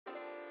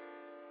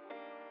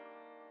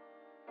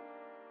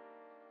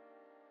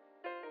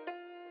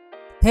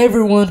Hey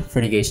everyone,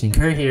 Fertigation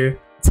Kurt here.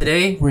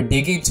 Today, we're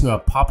digging into a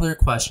popular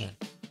question.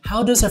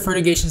 How does a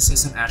fertigation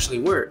system actually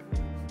work?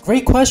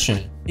 Great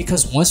question,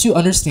 because once you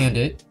understand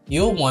it,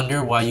 you'll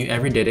wonder why you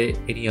ever did it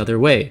any other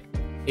way.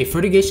 A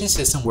fertigation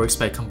system works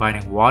by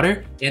combining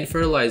water and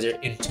fertilizer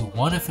into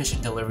one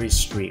efficient delivery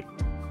stream,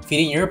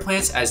 feeding your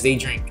plants as they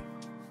drink.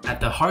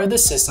 At the heart of the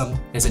system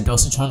is a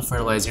Dosatron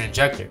fertilizer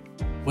injector,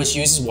 which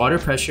uses water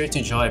pressure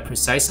to draw a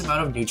precise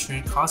amount of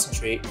nutrient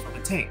concentrate from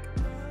a tank.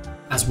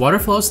 As water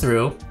flows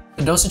through,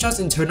 the Dosatron's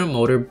internal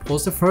motor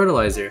pulls the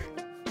fertilizer,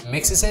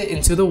 mixes it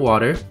into the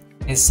water,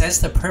 and sends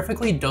the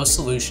perfectly dosed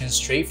solution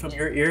straight from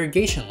your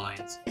irrigation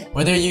lines.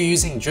 Whether you're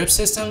using drip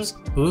systems,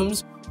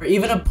 booms, or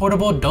even a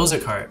portable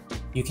dozer cart,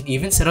 you can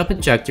even set up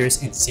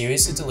injectors in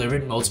series to deliver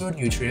multiple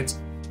nutrients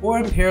or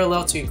in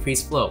parallel to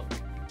increase flow.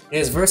 It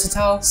is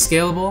versatile,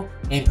 scalable,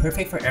 and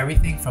perfect for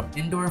everything from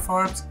indoor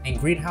farms and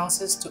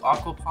greenhouses to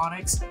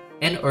aquaponics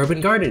and urban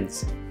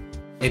gardens.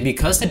 And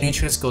because the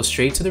nutrients go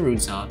straight to the root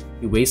zone,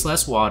 you waste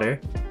less water,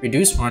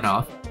 reduce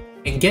runoff,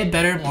 and get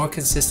better, more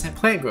consistent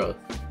plant growth.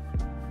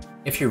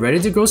 If you're ready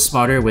to grow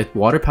smarter with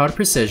water-powered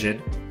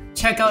precision,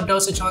 check out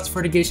Dosatron's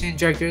fertigation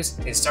injectors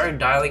and start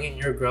dialing in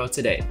your growth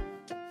today.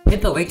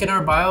 Hit the link in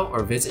our bio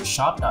or visit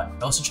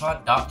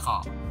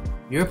shop.dosatron.com.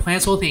 Your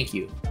plants will thank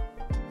you.